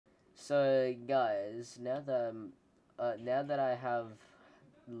So guys, now that I have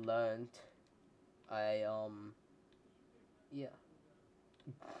learned, I yeah,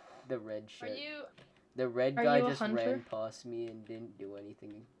 the red Are shit. you The red are guy you a just hunter? ran past me and didn't do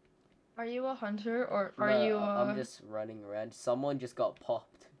anything. Are you a hunter or are No, you I'm just running around. Someone just got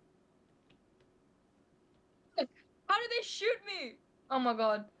popped. How did they shoot me? Oh my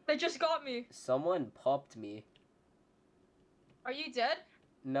god. They just got me. Someone popped me. Are you dead?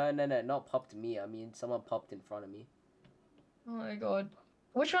 No, not popped me. I mean, someone popped in front of me. Oh my god.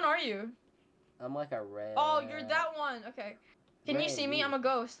 Which one are you? I'm like a red. Oh, you're that one. Okay. Can Where you are see me? you? I'm a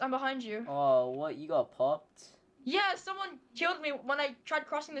ghost. I'm behind you. Oh, what? You got popped? Yeah, someone killed me when I tried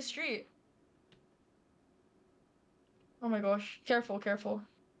crossing the street. Oh my gosh. Careful, careful.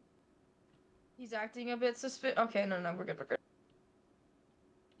 He's acting a bit suspicious. Okay, no, we're good, we're good.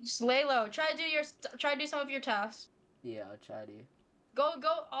 Just lay low. Try to do some of your tasks. Yeah, I'll try to. Go.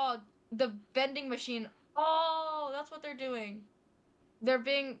 Oh, the vending machine. Oh, that's what they're doing. They're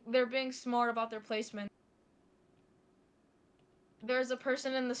being smart about their placement. There's a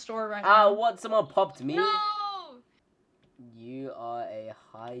person in the store right Ah, now. what? Someone popped me? No! You are a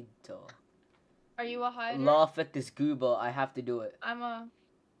hider. Are you a hider? Laugh at this goober. I have to do it. I'm a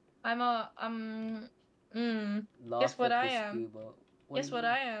guess Laugh what at I this am? goober. What are Guess what you?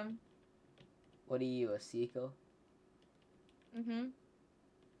 I am? What are you, a seeker?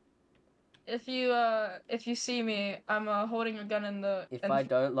 If you see me, I'm holding a gun in the If I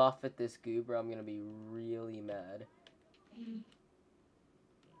don't laugh at this goober, I'm gonna be really mad.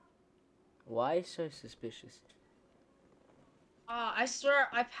 Why so suspicious? I swear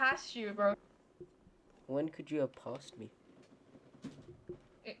I passed you, bro. When could you have passed me?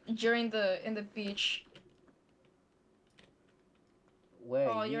 During in the beach. Where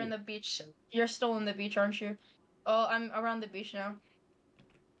are Oh, you're in you? the beach. You're still in the beach, aren't you? Oh, I'm around the beach now.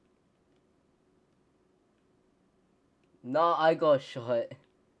 No, I got shot.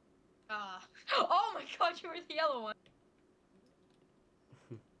 Ah. Oh my god, you were the yellow one.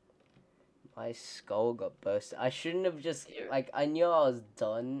 My skull got busted. I shouldn't have just, like, I knew I was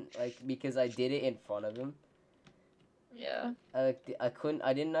done, like, because I did it in front of him. Yeah. I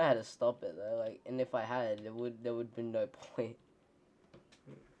didn't know how to stop it, though, like, and if I had, there would be no point.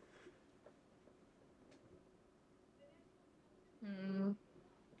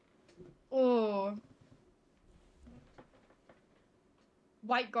 Oh.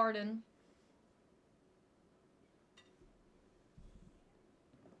 White garden.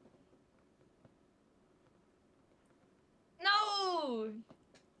 No!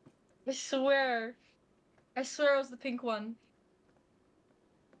 I swear. I swear it was the pink one.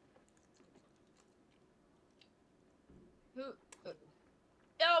 Who?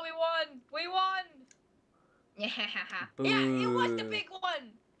 Oh, we won! We won! Yeah, yeah, it was the Boo. pink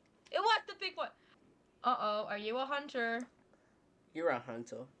one! It was the pink one! Uh-oh, are you a hunter? You're a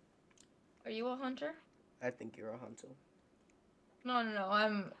hunter. Are you a hunter? I think you're a hunter. No,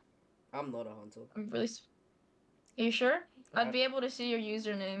 I'm I'm not a hunter. really... Are you sure? I'd be able to see your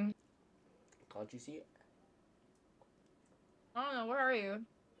username. Can't you see it? I don't know, where are you?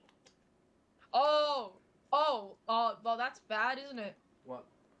 Oh! Well, that's bad, isn't it? What?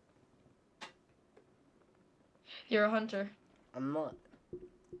 You're a hunter. I'm not.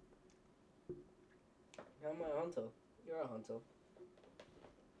 I'm a hunter. You're a hunter.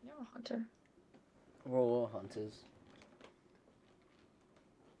 You're a hunter. We're all hunters.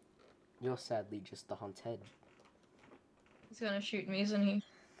 You're sadly just the hunted. He's gonna shoot me, isn't he?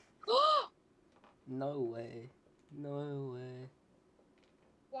 No way. No way.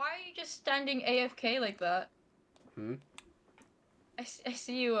 Why are you just standing AFK like that? I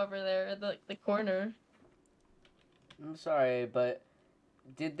see you over there at the corner. I'm sorry, but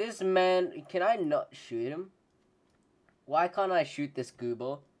did this man... Can I not shoot him? Why can't I shoot this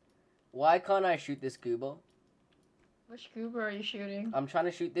goober? Why can't I shoot this goober? Which goober are you shooting? I'm trying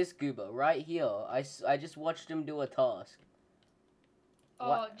to shoot this goober right here. I just watched him do a task. Oh,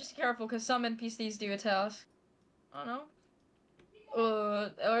 What? just careful, because some NPCs do a task. I don't know.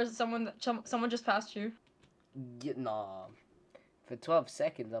 Or someone just passed you. Nah. For 12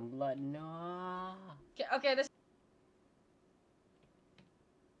 seconds, I'm like, nah. Okay, this...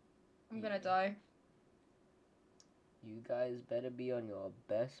 I'm gonna die. You guys better be on your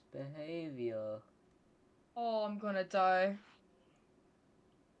best behavior. Oh, I'm gonna die.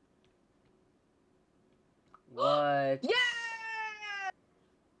 What? Yeah!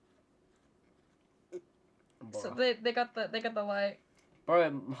 Bro. So they got the light.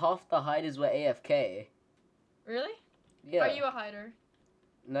 Bro, half the hiders were AFK. Really? Yeah. Are you a hider?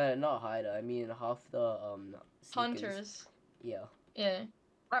 No, not hider. I mean half the seekers. Hunters. Yeah. Yeah.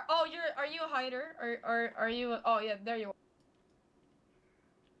 Are you a hider? Or are you? Oh yeah, there you are.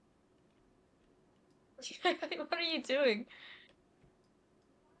 What are you doing?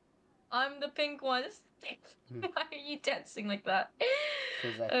 I'm the pink one. Hmm. Why are you dancing like that?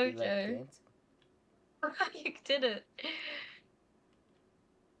 Because I feel like Okay. dancing. You did it.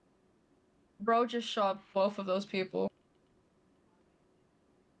 Bro just shot both of those people.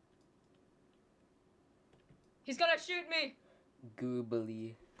 He's gonna shoot me!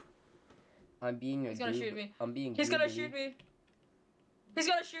 Goobly. I'm being a He's gonna shoot me. I'm being He's gonna shoot goobly. me. He's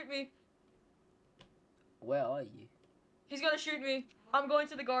gonna shoot me. Where are you? He's gonna shoot me. I'm going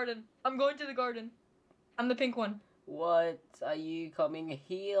to the garden. I'm going to the garden. I'm the pink one. What are you coming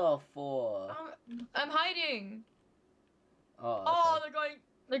here for? I'm hiding. Oh, Oh, okay.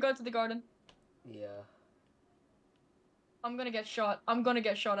 they're going to the garden. Yeah. I'm gonna get shot. I'm gonna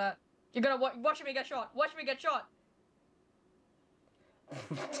get shot at. You're gonna watch me get shot. Watch me get shot.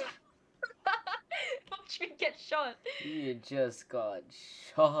 Watch me get shot. You just got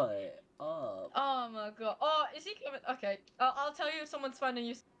shot up. Oh my god. Oh, is he coming? Okay. I'll tell you if someone's finding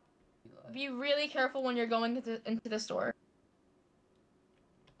you. Be really careful when you're going into the store.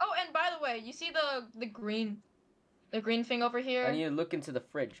 Oh, and by the way, you see the green thing over here? I need to look into the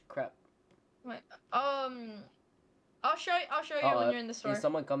fridge. Crap. Wait, I'll show you when you're in the store. Is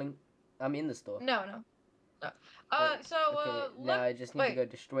someone coming? I'm in the store. No. Okay, Look. now I just need to go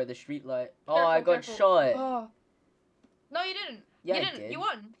destroy the street light. Oh, Careful, I got careful. shot. Oh. No, you didn't. Yeah, you I didn't. did. You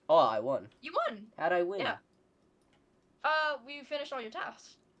won. Oh, I won. You won. How'd I win? Yeah. We finished all your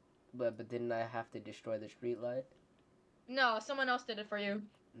tasks. But didn't I have to destroy the street light? No, someone else did it for you.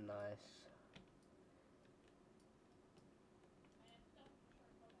 Nice.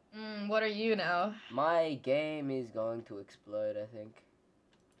 What are you now? My game is going to explode, I think.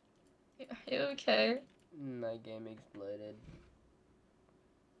 Are you okay? My game exploded.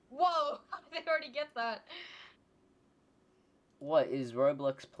 Whoa! They already get that. What, is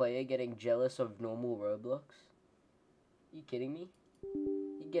Roblox player getting jealous of normal Roblox? You kidding me?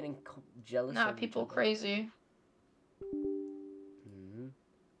 You getting jealous Nah, of people each other? crazy.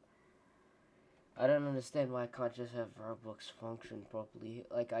 I don't understand why I can't just have Roblox function properly.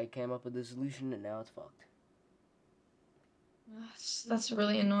 Like, I came up with a solution and now it's fucked. That's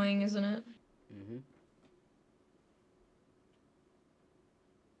really annoying, isn't it?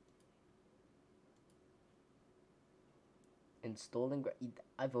 Installing...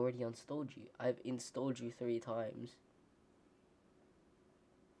 I've already installed you. I've installed you 3 times.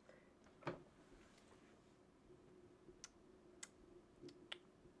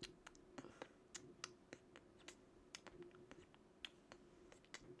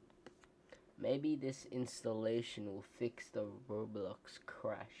 Maybe this installation will fix the Roblox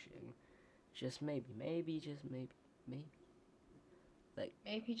crashing. Just maybe. Maybe, just maybe. Maybe. Like...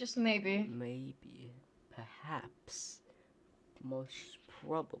 Maybe, just maybe. Maybe. Perhaps. Most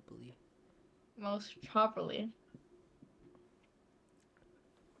probably. Most properly.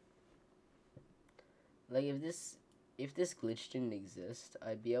 Like, if this glitch didn't exist,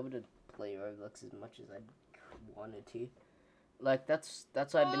 I'd be able to play Roblox as much as I wanted to. Like, that's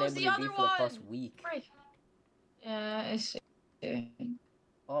what I've been able to do for the past week. Right. Yeah, I see.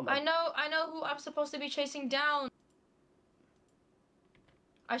 Oh my. I know who I'm supposed to be chasing down.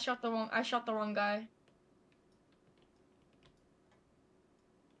 I shot the wrong guy.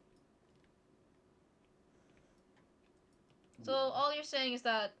 So all you're saying is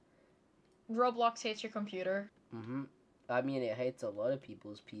that Roblox hates your computer. I mean, it hates a lot of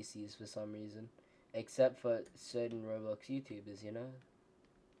people's PCs for some reason. Except for certain Roblox YouTubers, you know?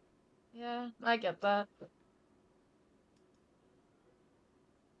 Yeah, I get that.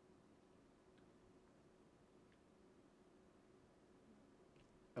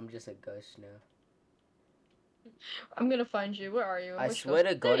 I'm just a ghost now. I'm gonna find you. Where are you? I Which swear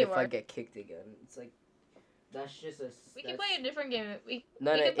ghost? to God, There you if I are. get kicked again, it's like... That's just a... We can play a different game.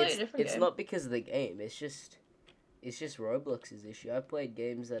 No, we can play a different it's game. not because of the game. It's just Roblox's issue. I've played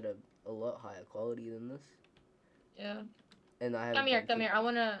games that are a lot higher quality than this. Yeah. And I Come here. I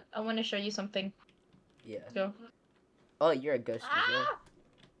wanna show you something. Yeah. Let's go. Oh, you're a ghost as well.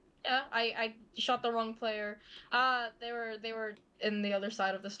 Yeah, I shot the wrong player. They were in the other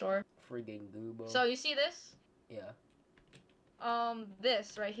side of the store. Friggin' goobo. So you see this? Yeah.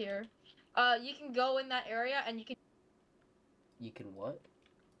 This right here. You can go in that area and you can. You can what?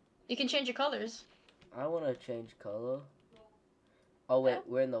 You can change your colors. I want to change color. Oh wait, Yeah.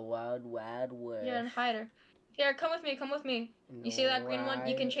 we're in the wild west. You're in hider. Here, come with me. Come with me. You see that green one?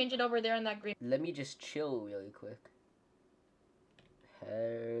 You can change it over there in that green. Let me just chill really quick.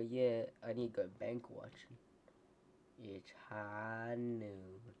 Hell yeah, I need to go bank watching. It's high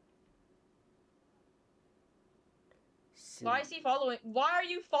noon. Why is he following? Why are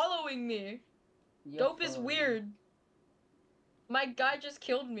you following me? Dope is weird. My guy just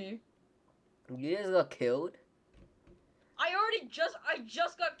killed me. You just got killed? I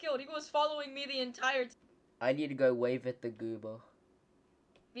just got killed. He was following me the entire time. I need to go wave at the goober.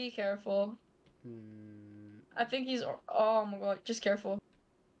 Be careful. I think he's. Oh my god, just careful.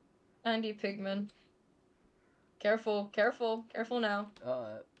 Andy Pigman. Careful, careful, careful now.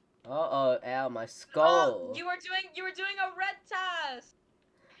 Ow, my skull. You were doing a red task.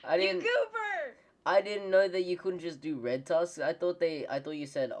 I didn't. You goober. I didn't know that you couldn't just do red tasks. I thought you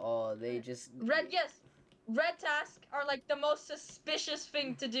said, they just... Yes. Red tasks are like the most suspicious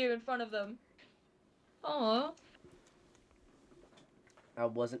thing to do in front of them. Aww. I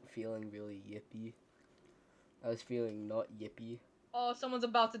wasn't feeling really yippy. I was feeling not yippy. Oh, someone's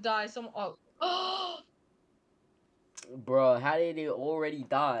about to die. Oh. Bro, how did he already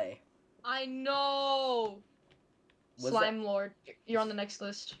die? I know. Slime Lord, you're on the next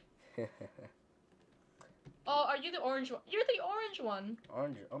list. Oh, are you the orange one? You're the orange one.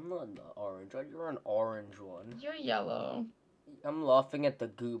 Orange? I'm not the orange. You're an orange one. You're yellow. I'm laughing at the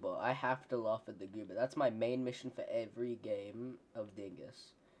goober. I have to laugh at the goober. That's my main mission for every game of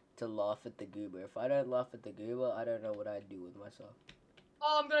Dingus. To laugh at the goober. If I don't laugh at the goober, I don't know what I'd do with myself.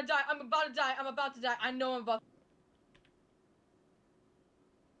 Oh, I'm gonna die. I'm about to die. I'm about to die. I know I'm about to...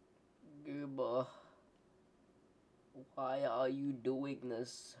 Goober. Why are you doing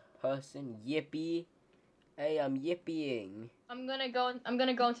this, person? Yippee. Hey, I'm yippying. I'm gonna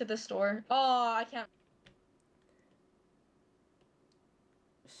go into the store. Oh, I can't.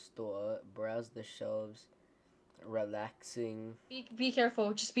 Store. Browse the shelves. Relaxing. Be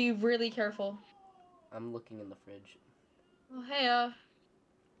careful. Just be really careful. I'm looking in the fridge.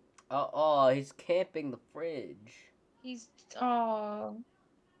 Oh, hey, he's camping the fridge. He's... Oh...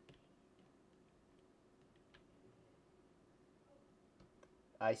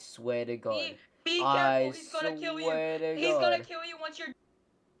 I swear to God. Be careful. He's gonna kill you. He's gonna kill you once you're...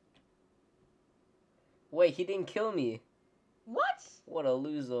 Wait, he didn't kill me. What? What a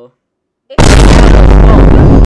loser.